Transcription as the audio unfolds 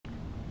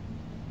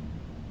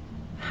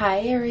Hi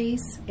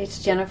Aries,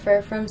 it's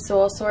Jennifer from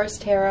Soul Source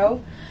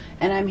Tarot,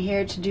 and I'm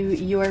here to do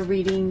your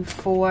reading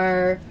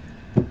for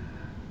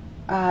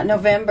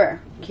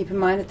November. Keep in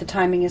mind that the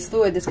timing is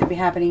fluid. This could be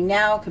happening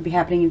now, could be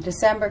happening in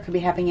December, could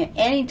be happening at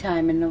any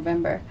time in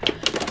November.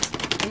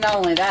 And not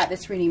only that,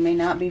 this reading may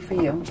not be for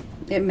you.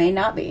 It may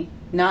not be.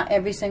 Not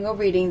every single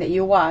reading that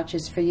you watch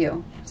is for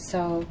you.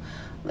 So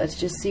let's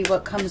just see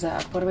what comes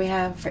up. What do we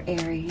have for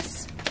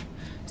Aries?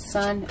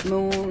 Sun,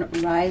 Moon,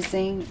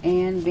 Rising,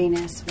 and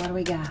Venus. What do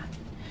we got?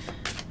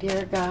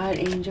 Dear God,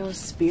 angels,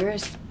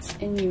 spirits,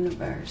 and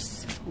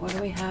universe. What do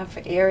we have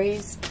for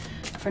Aries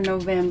for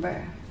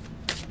November?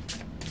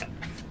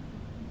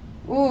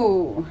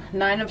 Ooh,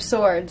 Nine of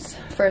Swords,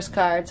 first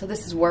card. So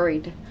this is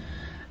worried,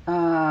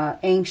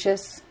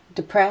 anxious,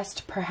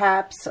 depressed,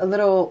 perhaps a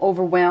little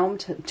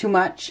overwhelmed, too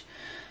much.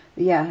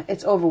 Yeah,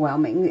 it's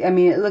overwhelming. I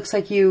mean, it looks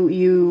like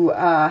you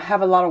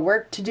have a lot of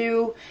work to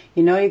do.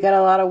 You know you got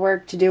a lot of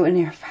work to do, and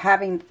you're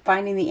finding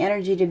the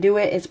energy to do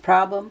it is a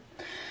problem.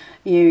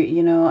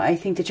 You know, I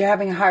think that you're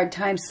having a hard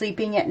time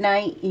sleeping at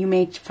night. You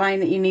may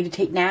find that you need to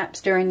take naps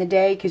during the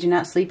day because you're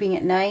not sleeping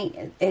at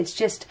night. It's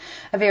just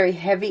a very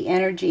heavy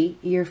energy.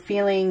 You're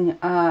feeling,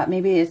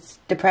 maybe it's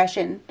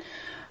depression.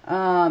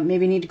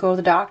 Maybe you need to go to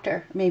the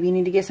doctor. Maybe you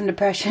need to get some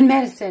depression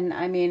medicine.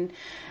 I mean,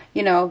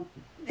 you know,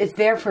 it's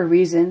there for a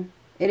reason.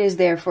 It is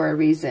there for a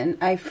reason.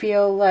 I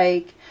feel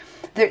like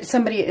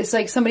it's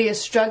like somebody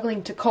is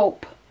struggling to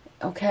cope.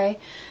 Okay,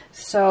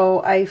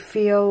 so I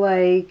feel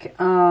like,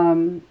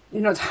 you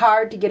know, it's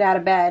hard to get out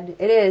of bed.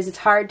 It is. It's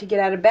hard to get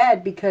out of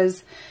bed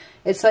because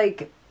it's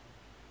like,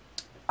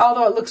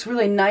 although it looks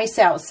really nice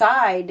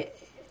outside,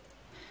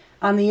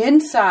 on the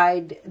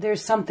inside,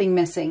 there's something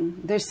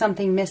missing. There's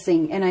something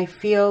missing. And I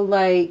feel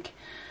like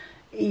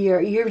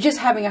you're just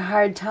having a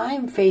hard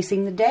time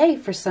facing the day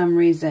for some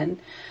reason.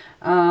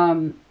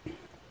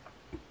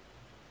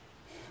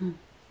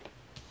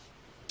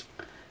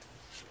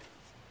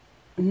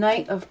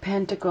 Knight of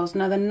Pentacles.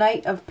 Now, the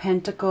Knight of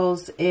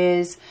Pentacles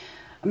is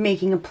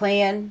making a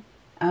plan,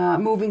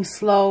 moving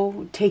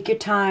slow, take your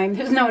time.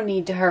 There's no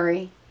need to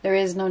hurry. There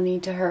is no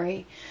need to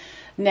hurry.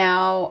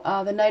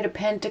 Now, the Knight of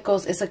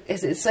Pentacles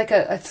it's like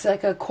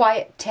a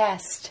quiet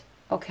test.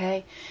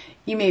 Okay,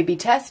 you may be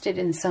tested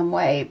in some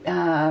way.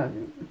 I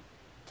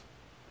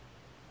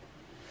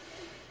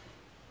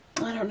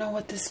don't know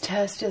what this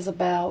test is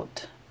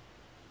about.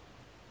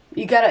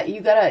 You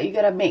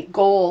gotta make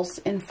goals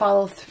and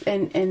follow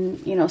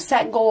and you know,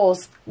 set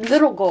goals,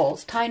 little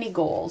goals, tiny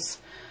goals.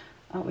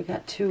 Oh, we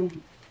got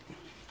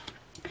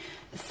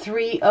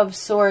Three of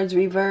Swords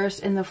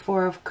reversed in the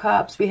Four of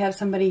Cups. We have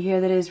somebody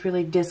here that is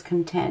really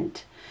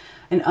discontent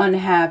and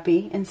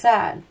unhappy and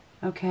sad.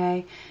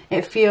 Okay,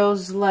 it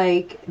feels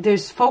like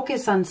there's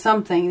focus on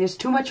something. There's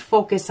too much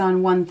focus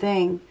on one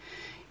thing.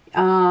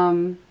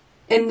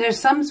 And there's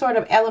some sort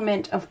of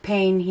element of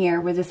pain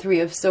here with the Three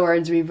of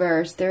Swords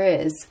reversed. There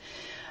is.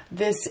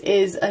 This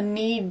is a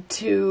need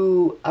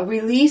to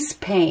release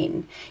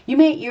pain.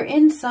 You're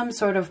in some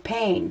sort of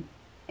pain,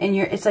 and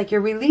it's like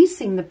you're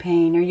releasing the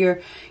pain, or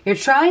you're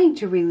trying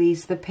to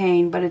release the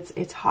pain, but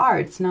it's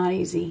hard. It's not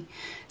easy.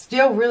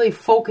 Still really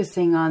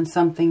focusing on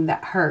something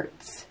that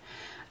hurts.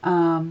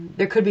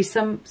 There could be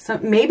some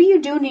maybe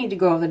you do need to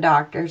go to the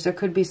doctors. There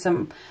could be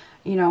some,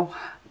 you know,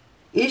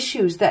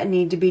 issues that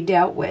need to be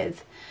dealt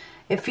with.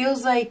 It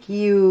feels like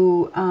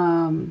it's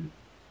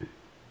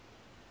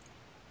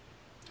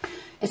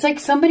like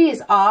somebody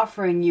is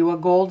offering you a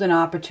golden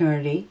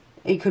opportunity.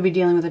 You could be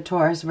dealing with a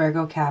Taurus,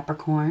 Virgo,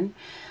 Capricorn.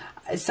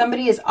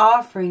 Somebody is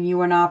offering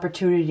you an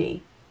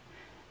opportunity,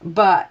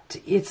 but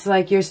it's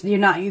like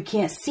you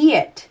can't see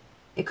it.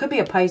 It could be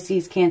a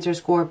Pisces, Cancer,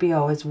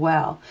 Scorpio as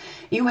well.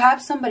 You have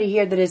somebody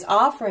here that is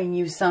offering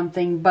you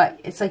something,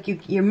 but it's like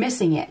you're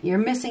missing it. You're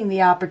missing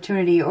the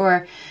opportunity,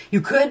 or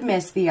you could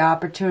miss the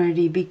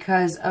opportunity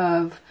because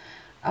of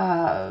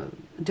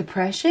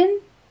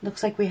depression.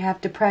 Looks like we have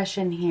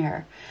depression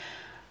here.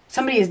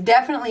 Somebody is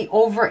definitely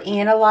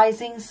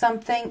overanalyzing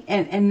something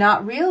and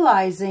not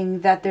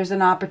realizing that there's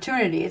an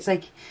opportunity. It's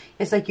like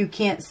you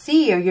can't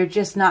see, or you're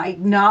just not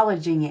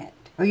acknowledging it,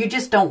 or you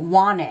just don't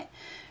want it.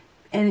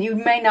 And you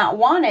may not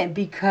want it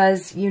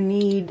because you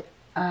need,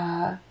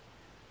 there's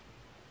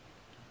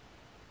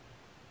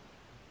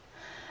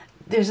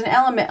an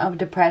element of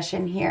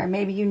depression here.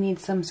 Maybe you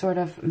need some sort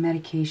of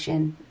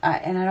medication.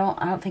 And I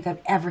don't think I've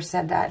ever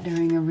said that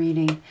during a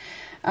reading.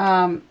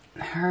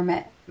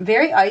 Hermit.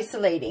 Very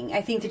isolating.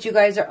 I think that you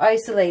guys are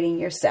isolating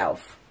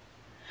yourself.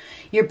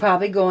 You're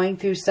probably going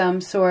through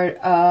some sort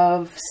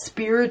of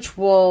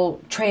spiritual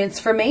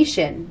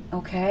transformation,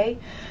 okay?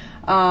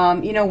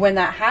 You know, when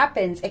that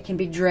happens, it can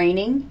be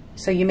draining.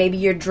 So maybe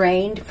you're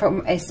drained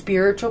from a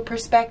spiritual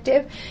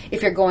perspective.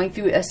 If you're going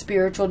through a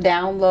spiritual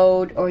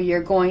download, or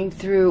you're going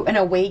through an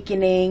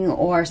awakening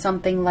or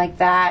something like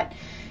that,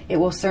 it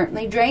will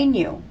certainly drain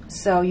you.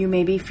 So you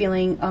may be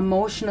feeling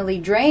emotionally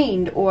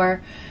drained,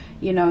 or,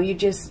 you know, you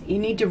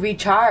need to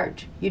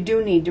recharge. You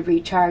do need to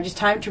recharge. It's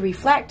time to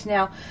reflect.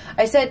 Now,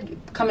 I said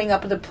coming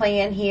up with a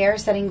plan here,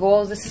 setting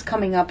goals. This is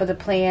coming up with a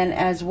plan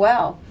as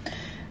well.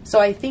 So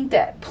I think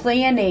that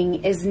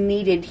planning is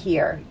needed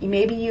here.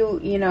 Maybe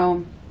you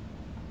know,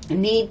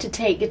 need to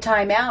take a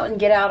time out and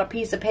get out a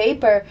piece of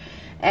paper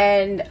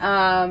and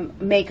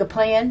make a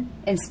plan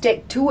and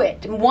stick to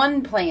it.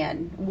 One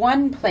plan,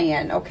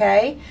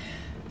 okay?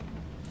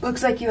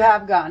 Looks like you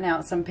have gotten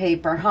out some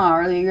paper, huh?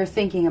 Or you're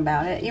thinking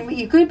about it.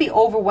 You could be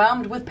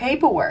overwhelmed with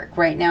paperwork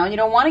right now and you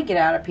don't want to get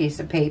out a piece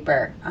of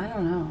paper. I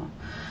don't know.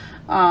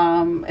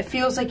 It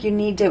feels like you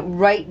need to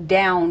write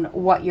down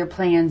what your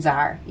plans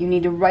are. You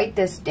need to write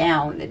this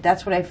down.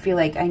 That's what I feel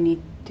like I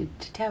need to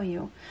tell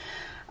you.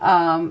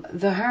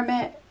 The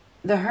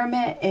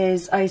Hermit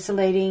is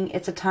isolating.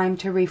 It's a time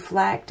to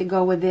reflect, to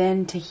go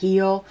within, to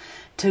heal,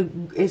 to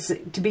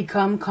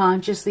become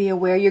consciously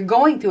aware. You're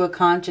going through a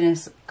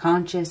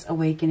conscious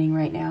awakening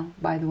right now,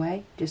 by the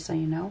way, just so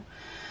you know.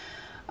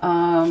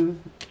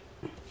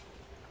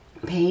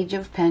 Page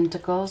of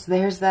Pentacles.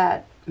 There's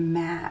that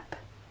map.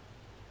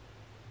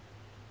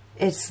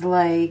 It's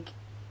like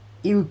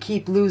you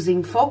keep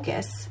losing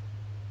focus.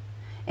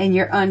 And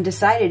you're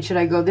undecided. Should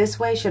I go this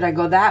way? Should I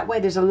go that way?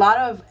 There's a lot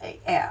of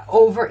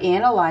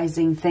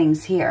over-analyzing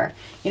things here.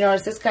 You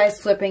notice this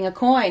guy's flipping a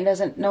coin.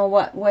 Doesn't know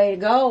what way to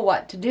go,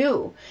 what to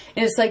do.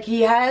 And it's like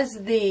he has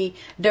the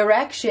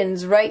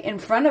directions right in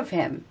front of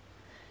him.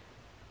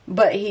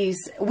 But he's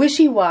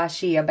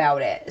wishy-washy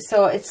about it.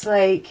 So it's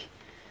like,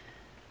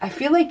 I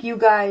feel like you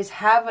guys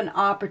have an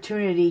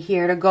opportunity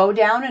here to go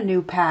down a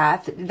new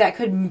path that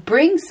could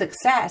bring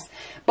success.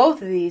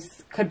 Both of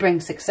these could bring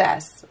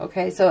success,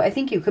 okay? So I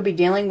think you could be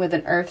dealing with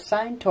an earth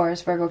sign,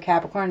 Taurus, Virgo,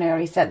 Capricorn, I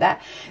already said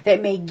that,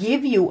 that may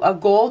give you a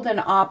golden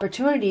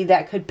opportunity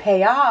that could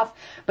pay off,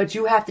 but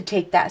you have to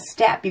take that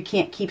step. You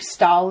can't keep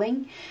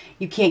stalling.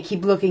 You can't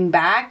keep looking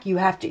back. You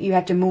have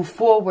to move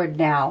forward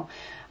now.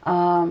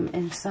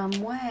 In some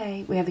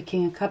way. We have the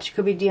King of Cups. You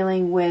could be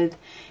dealing with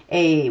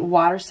a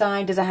water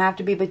sign. Doesn't have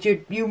to be, but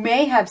you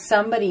may have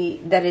somebody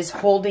that is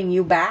holding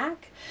you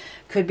back.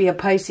 Could be a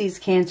Pisces,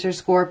 Cancer,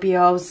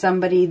 Scorpio,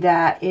 somebody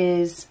that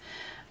is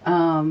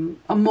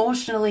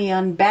emotionally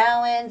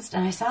unbalanced.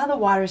 And I saw the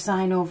water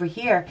sign over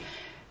here.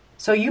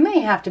 So you may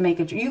have to make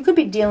a... You could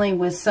be dealing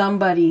with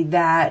somebody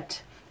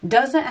that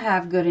doesn't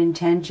have good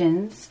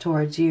intentions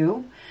towards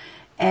you.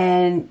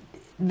 And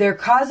they're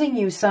causing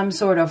you some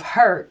sort of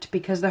hurt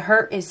because the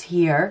hurt is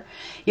here.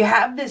 You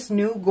have this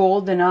new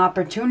golden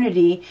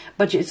opportunity,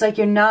 but it's like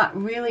you're not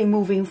really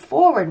moving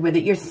forward with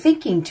it. You're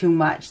thinking too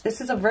much.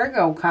 This is a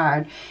Virgo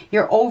card.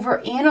 You're over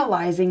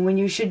analyzing when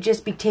you should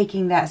just be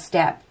taking that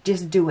step.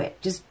 Just do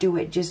it. Just do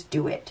it. Just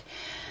do it.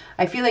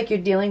 I feel like you're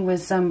dealing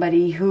with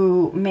somebody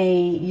who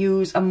may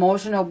use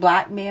emotional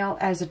blackmail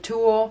as a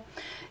tool.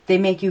 They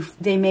may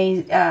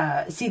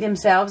see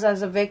themselves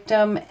as a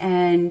victim,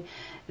 and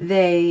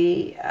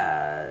they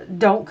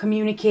don't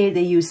communicate.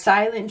 They use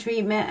silent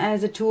treatment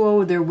as a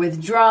tool. They're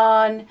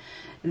withdrawn.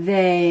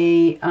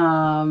 They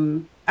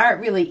aren't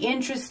really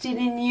interested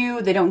in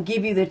you. They don't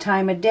give you the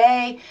time of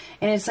day.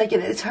 And it's like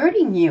it's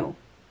hurting you.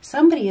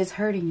 Somebody is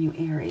hurting you,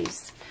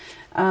 Aries.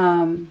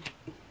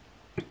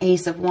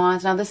 Ace of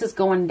Wands. Now this is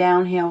going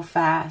downhill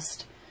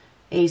fast.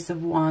 Ace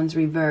of Wands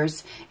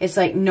reverse. It's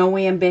like no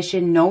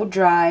ambition, no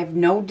drive,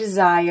 no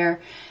desire.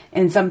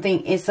 And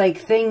something, it's like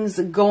things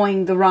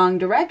going the wrong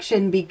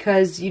direction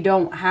because you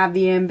don't have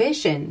the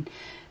ambition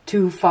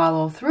to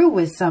follow through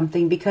with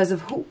something because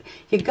of who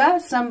you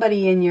got.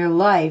 Somebody in your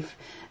life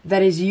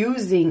that is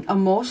using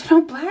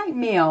emotional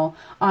blackmail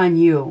on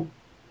you.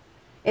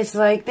 It's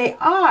like they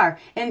are.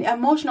 And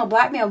emotional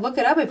blackmail, look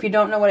it up if you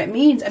don't know what it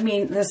means. I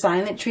mean, the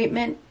silent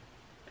treatment,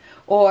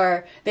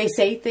 or they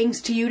say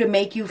things to you to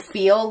make you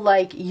feel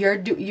like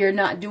you're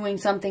not doing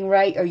something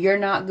right, or you're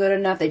not good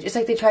enough. They just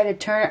like they try to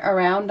turn it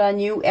around on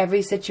you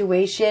every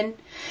situation,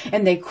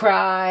 and they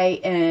cry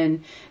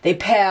and they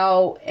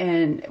pout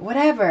and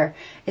whatever.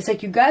 It's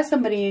like you got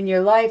somebody in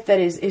your life that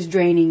is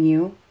draining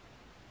you.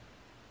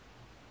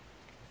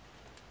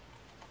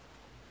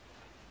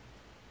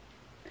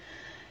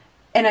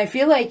 And I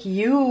feel like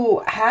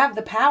you have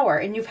the power,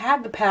 and you've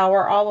had the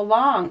power all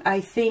along. I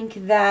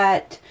think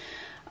that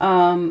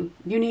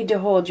you need to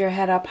hold your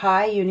head up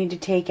high. You need to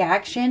take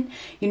action.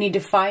 You need to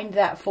find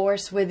that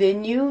force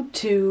within you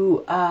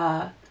to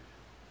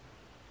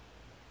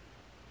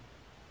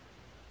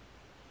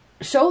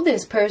show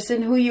this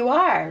person who you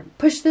are.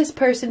 Push this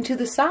person to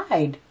the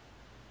side.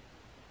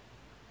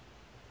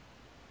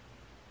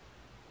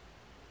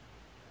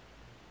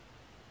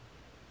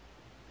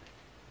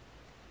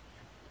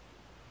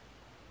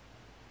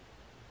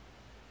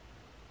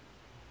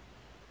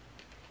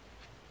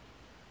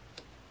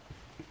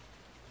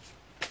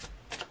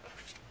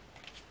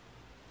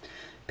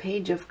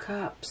 Page of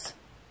Cups.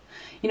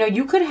 You know,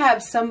 you could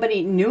have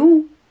somebody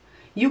new.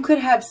 You could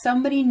have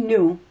somebody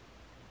new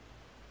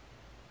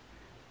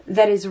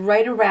that is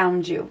right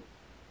around you.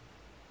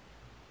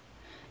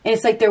 And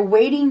it's like they're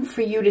waiting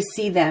for you to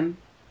see them.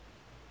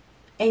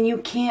 And you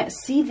can't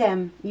see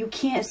them. You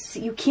can't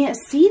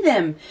see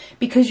them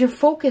because you're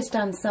focused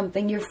on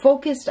something. You're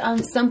focused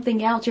on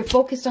something else. You're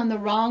focused on the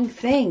wrong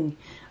thing.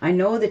 I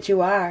know that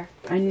you are.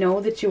 I know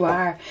that you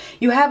are.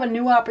 You have a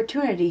new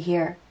opportunity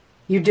here.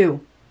 You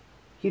do.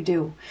 You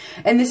do.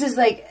 And this is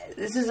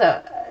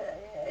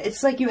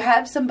it's like you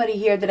have somebody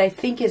here that I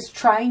think is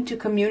trying to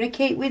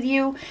communicate with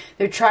you.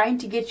 They're trying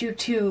to get you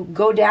to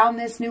go down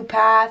this new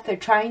path. They're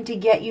trying to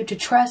get you to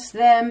trust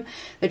them.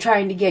 They're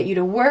trying to get you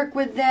to work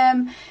with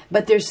them.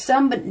 But there's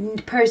some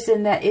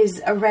person that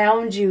is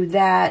around you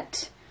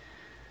that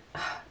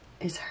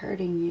is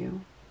hurting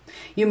you.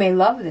 You may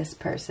love this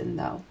person,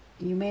 though.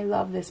 You may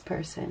love this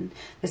person.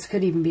 This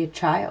could even be a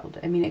child.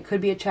 I mean, it could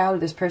be a child.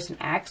 This person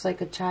acts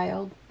like a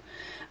child.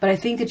 But I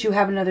think that you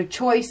have another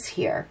choice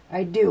here.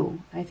 I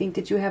do. I think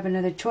that you have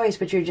another choice,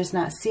 but you're just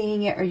not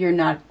seeing it, or you're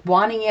not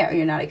wanting it, or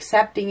you're not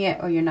accepting it,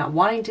 or you're not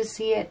wanting to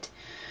see it.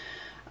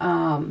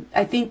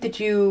 I think that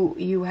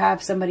you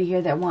have somebody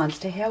here that wants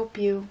to help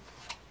you.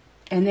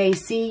 And they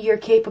see your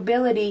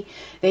capability.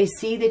 They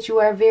see that you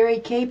are very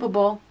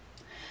capable.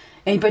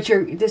 But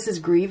this is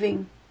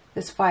grieving.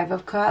 This Five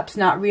of Cups,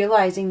 not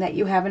realizing that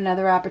you have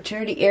another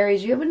opportunity.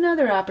 Aries, you have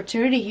another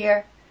opportunity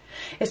here.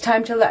 It's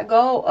time to let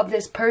go of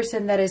this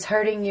person that is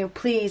hurting you.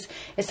 Please,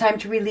 it's time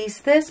to release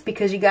this,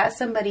 because you got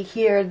somebody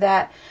here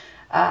that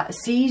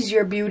sees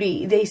your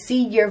beauty. They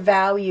see your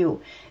value.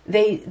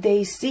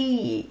 They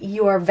see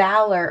your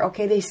valor.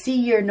 Okay, they see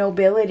your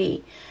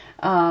nobility.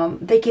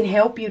 They can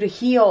help you to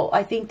heal.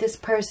 I think this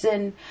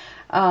person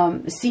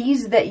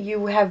sees that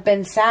you have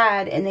been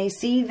sad, and they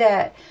see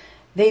that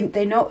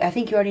they know. I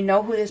think you already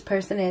know who this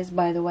person is,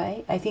 by the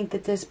way. I think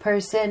that this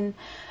person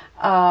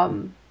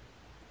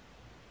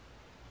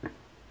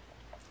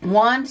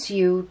wants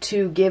you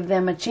to give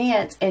them a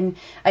chance, and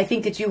I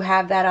think that you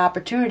have that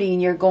opportunity,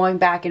 and you're going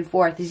back and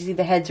forth. You see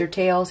the heads or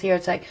tails here.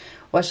 It's like,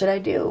 what should I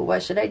do?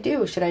 What should I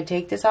do? Should I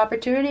take this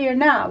opportunity or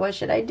not? What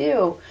should I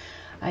do?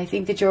 I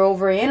think that you're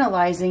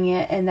overanalyzing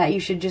it, and that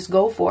you should just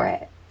go for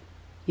it.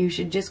 You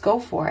should just go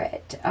for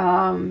it.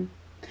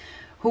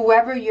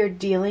 Whoever you're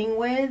dealing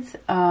with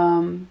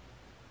that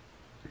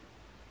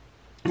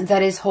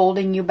is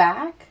holding you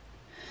back,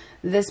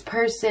 this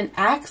person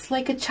acts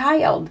like a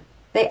child.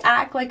 They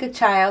act like a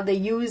child. They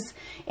use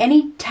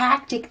any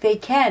tactic they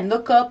can.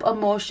 Look up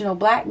emotional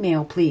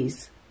blackmail,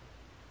 please.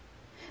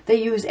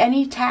 They use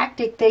any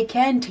tactic they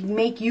can to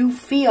make you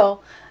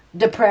feel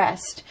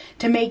depressed,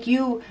 to make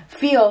you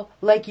feel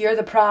like you're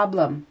the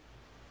problem.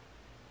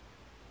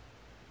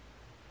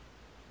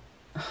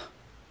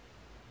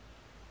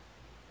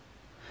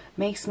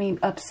 Makes me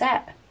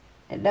upset.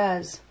 It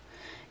does.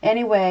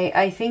 Anyway,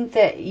 I think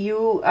that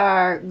you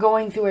are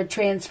going through a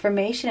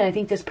transformation. I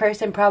think this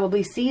person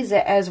probably sees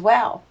it as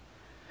well.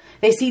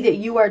 They see that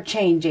you are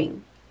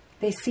changing.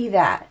 They see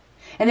that.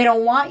 And they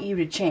don't want you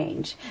to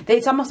change.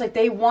 It's almost like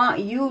they want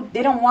you.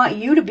 They don't want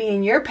you to be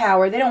in your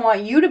power. They don't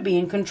want you to be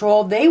in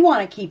control. They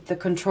want to keep the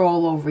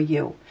control over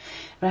you.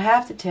 But I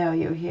have to tell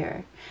you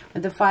here,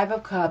 with the Five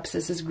of Cups,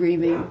 this is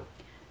grieving.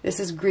 This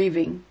is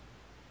grieving.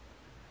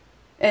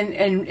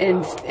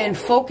 And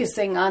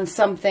focusing on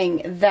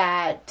something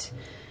that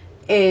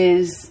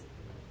is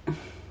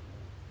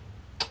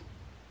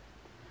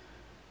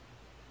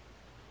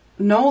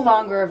no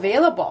longer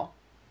available.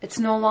 It's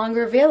no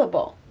longer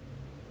available.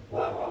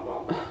 I'm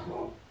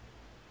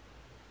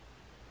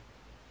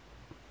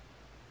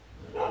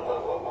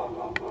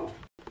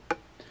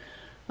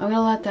going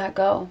to let that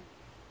go,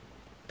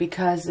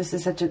 because this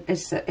is such a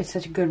it's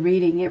such a good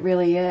reading. It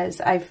really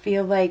is. I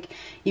feel like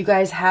you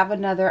guys have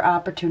another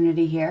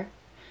opportunity here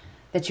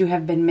that you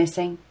have been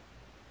missing.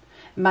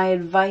 My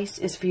advice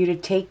is for you to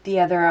take the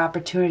other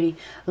opportunity.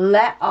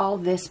 Let all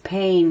this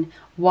pain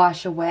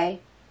wash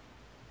away.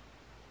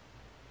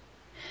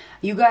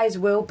 You guys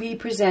will be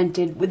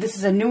presented with, this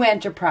is a new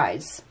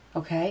enterprise,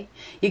 okay?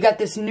 You got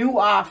this new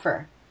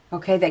offer,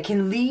 okay, that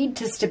can lead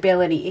to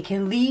stability. It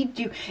can lead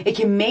you, it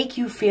can make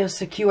you feel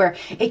secure.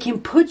 It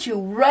can put you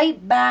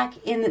right back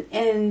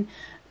in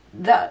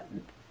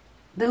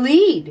the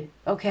lead,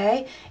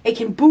 okay? It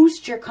can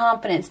boost your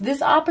confidence.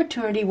 This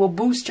opportunity will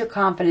boost your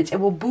confidence. It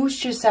will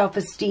boost your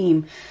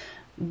self-esteem.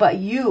 But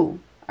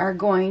you are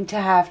going to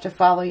have to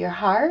follow your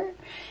heart,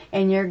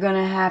 and you're going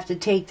to have to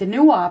take the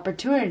new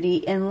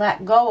opportunity and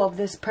let go of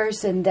this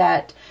person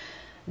that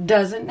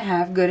doesn't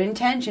have good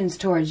intentions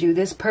towards you.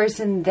 This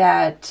person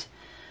that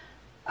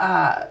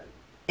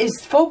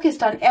is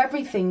focused on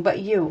everything but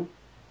you.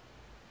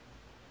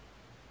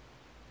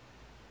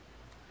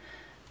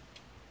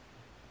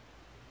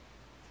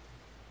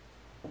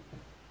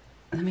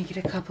 Let me get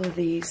a couple of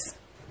these.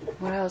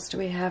 What else do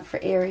we have for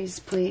Aries,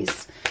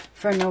 please,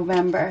 for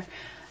November?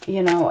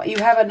 You know, you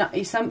have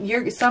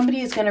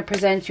somebody is going to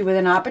present you with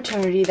an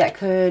opportunity that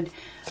could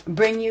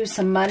bring you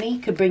some money,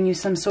 could bring you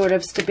some sort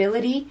of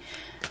stability.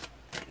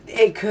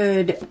 It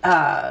could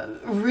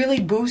really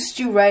boost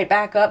you right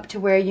back up to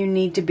where you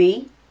need to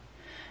be.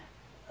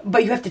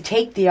 But you have to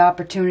take the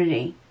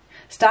opportunity.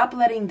 Stop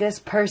letting this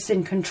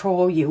person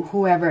control you,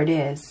 whoever it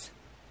is.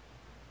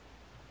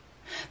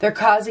 They're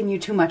causing you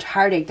too much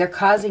heartache. They're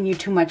causing you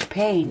too much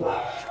pain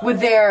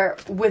with their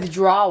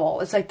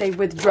withdrawal. It's like they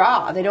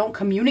withdraw. They don't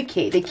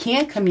communicate. They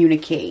can't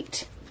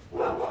communicate.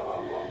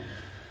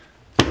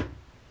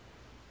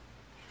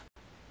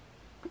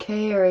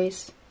 Okay,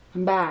 Aries.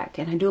 I'm back,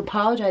 and I do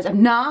apologize.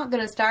 I'm not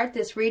going to start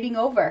this reading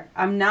over.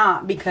 I'm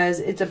not, because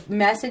it's a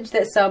message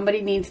that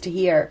somebody needs to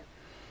hear.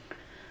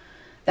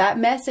 That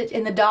message,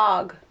 and the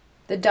dog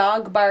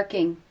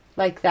barking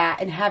like that,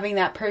 and having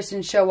that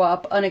person show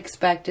up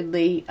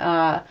unexpectedly,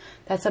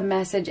 that's a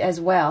message as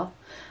well.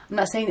 I'm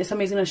not saying that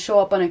somebody's going to show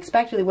up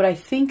unexpectedly. What I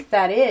think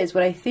that is,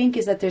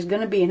 that there's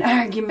going to be an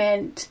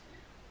argument.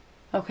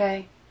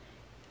 Okay?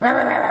 That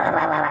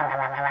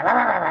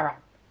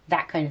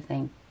kind of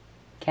thing.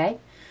 Okay?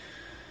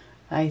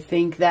 I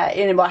think that,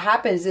 and what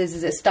happens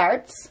is it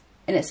starts,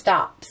 and it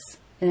stops,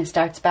 and it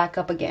starts back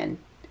up again.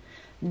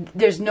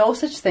 There's no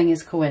such thing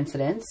as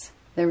coincidence.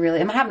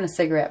 I'm having a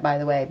cigarette, by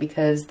the way,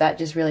 because that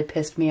just really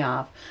pissed me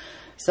off.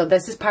 So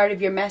this is part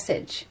of your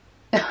message.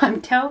 I'm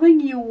telling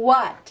you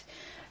what,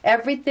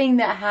 everything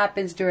that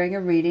happens during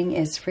a reading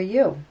is for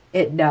you.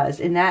 It does,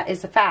 and that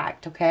is a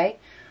fact, okay?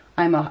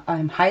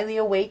 I'm highly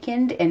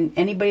awakened, and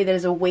anybody that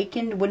is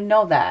awakened would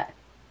know that.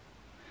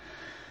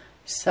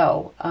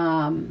 So,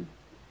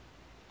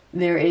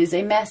 there is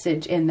a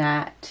message in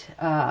that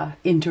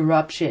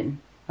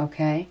interruption,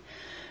 okay?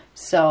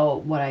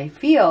 So what I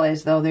feel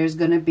is though there's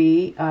going to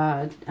be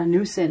a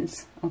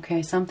nuisance,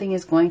 okay? Something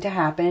is going to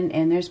happen,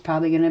 and there's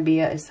probably going to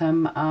be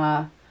some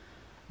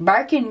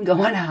barking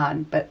going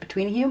on, but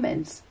between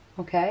humans,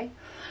 okay?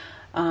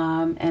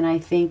 And I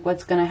think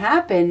what's going to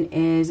happen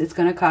is it's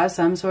going to cause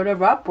some sort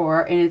of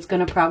uproar, and it's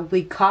going to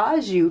probably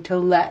cause you to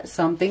let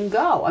something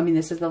go. I mean,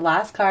 this is the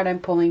last card I'm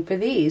pulling for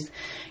these.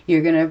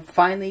 You're going to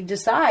finally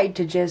decide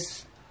to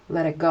just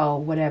let it go,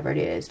 whatever it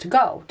is, to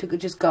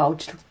just go.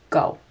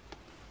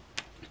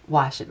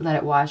 Wash it, let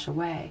it wash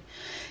away.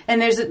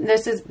 And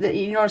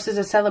you notice there's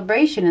a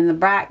celebration in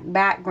the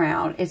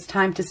background. It's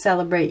time to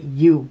celebrate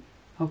you,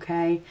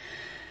 okay?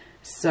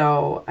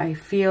 So I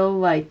feel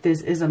like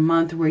this is a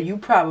month where you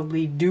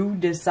probably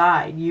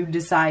decide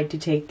to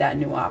take that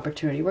new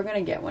opportunity. We're going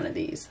to get one of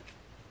these.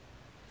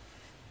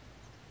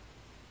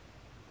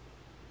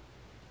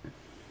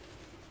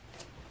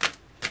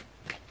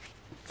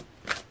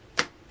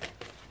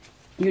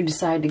 You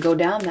decide to go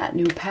down that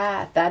new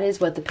path. That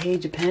is what the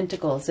Page of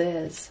Pentacles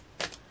is.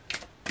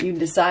 You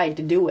decide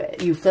to do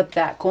it. You flip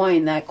that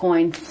coin. That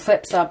coin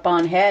flips up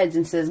on heads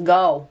and says,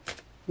 go.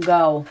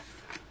 Go.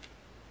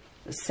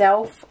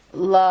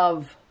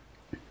 Self-love.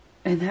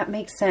 And that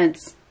makes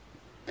sense.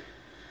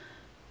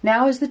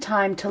 Now is the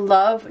time to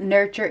love,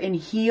 nurture, and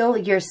heal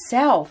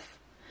yourself.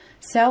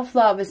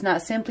 Self-love is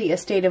not simply a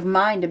state of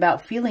mind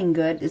about feeling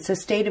good. It's a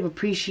state of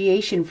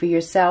appreciation for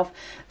yourself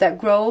that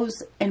grows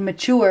and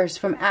matures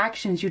from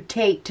actions you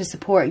take to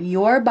support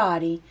your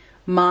body,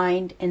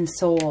 mind, and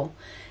soul.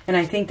 And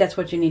I think that's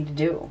what you need to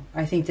do.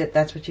 I think that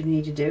that's what you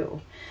need to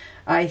do.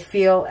 I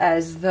feel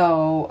as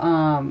though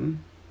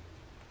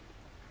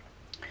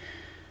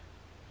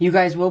you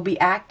guys will be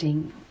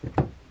acting,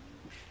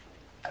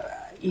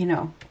 you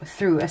know,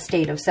 through a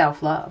state of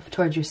self-love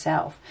towards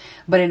yourself.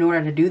 But in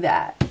order to do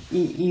that,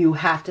 you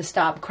have to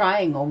stop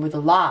crying over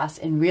the loss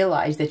and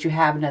realize that you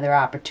have another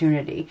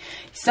opportunity.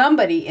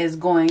 Somebody is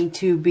going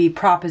to be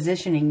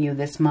propositioning you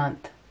this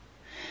month.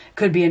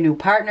 Could be a new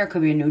partner,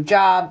 could be a new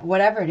job,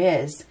 whatever it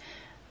is.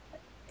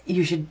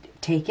 You should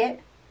take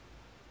it,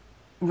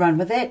 run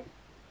with it.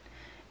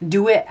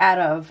 Do it out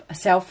of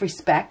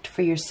self-respect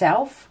for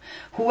yourself.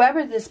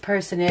 Whoever this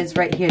person is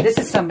right here, this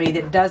is somebody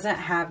that doesn't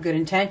have good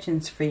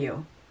intentions for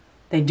you.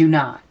 They do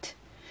not.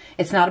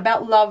 It's not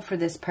about love for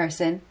this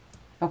person,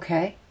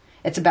 okay?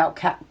 It's about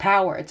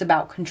power. It's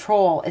about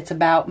control. It's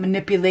about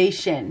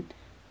manipulation.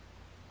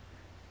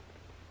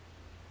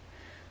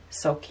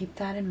 So keep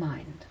that in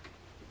mind.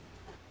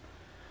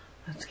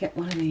 Let's get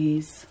one of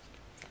these.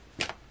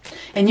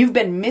 And you've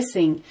been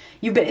missing,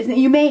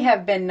 you may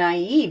have been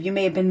naive. You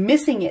may have been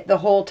missing it the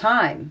whole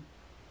time.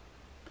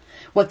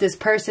 What this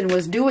person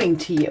was doing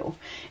to you.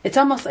 It's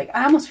almost like,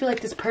 I almost feel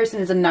like this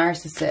person is a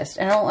narcissist.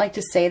 And I don't like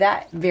to say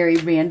that very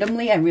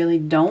randomly. I really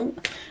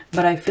don't.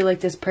 But I feel like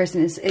this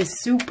person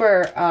is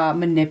super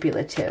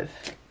manipulative.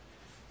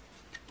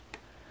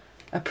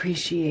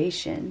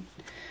 Appreciation.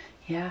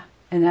 Yeah.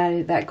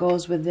 And that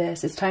goes with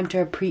this. It's time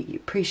to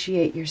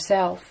appreciate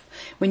yourself.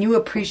 When you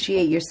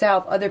appreciate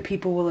yourself, other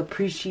people will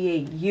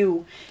appreciate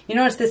you. You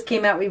notice this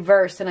came out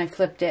reversed and I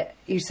flipped it.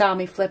 You saw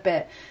me flip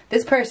it.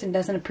 This person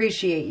doesn't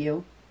appreciate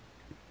you.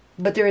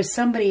 But there is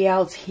somebody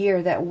else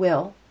here that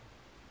will.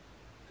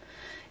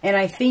 And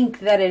I think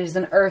that it is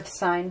an earth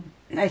sign.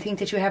 I think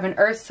that you have an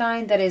earth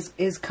sign that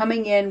is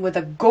coming in with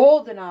a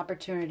golden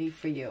opportunity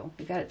for you.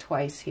 We got it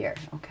twice here,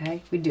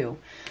 okay? We do.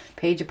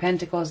 Page of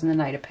Pentacles and the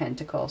Knight of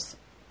Pentacles.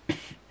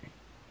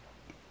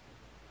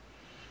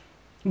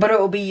 But it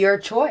will be your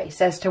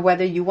choice as to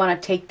whether you want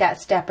to take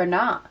that step or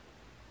not.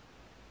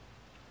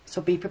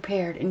 So be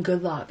prepared and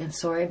good luck. And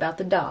sorry about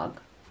the dog.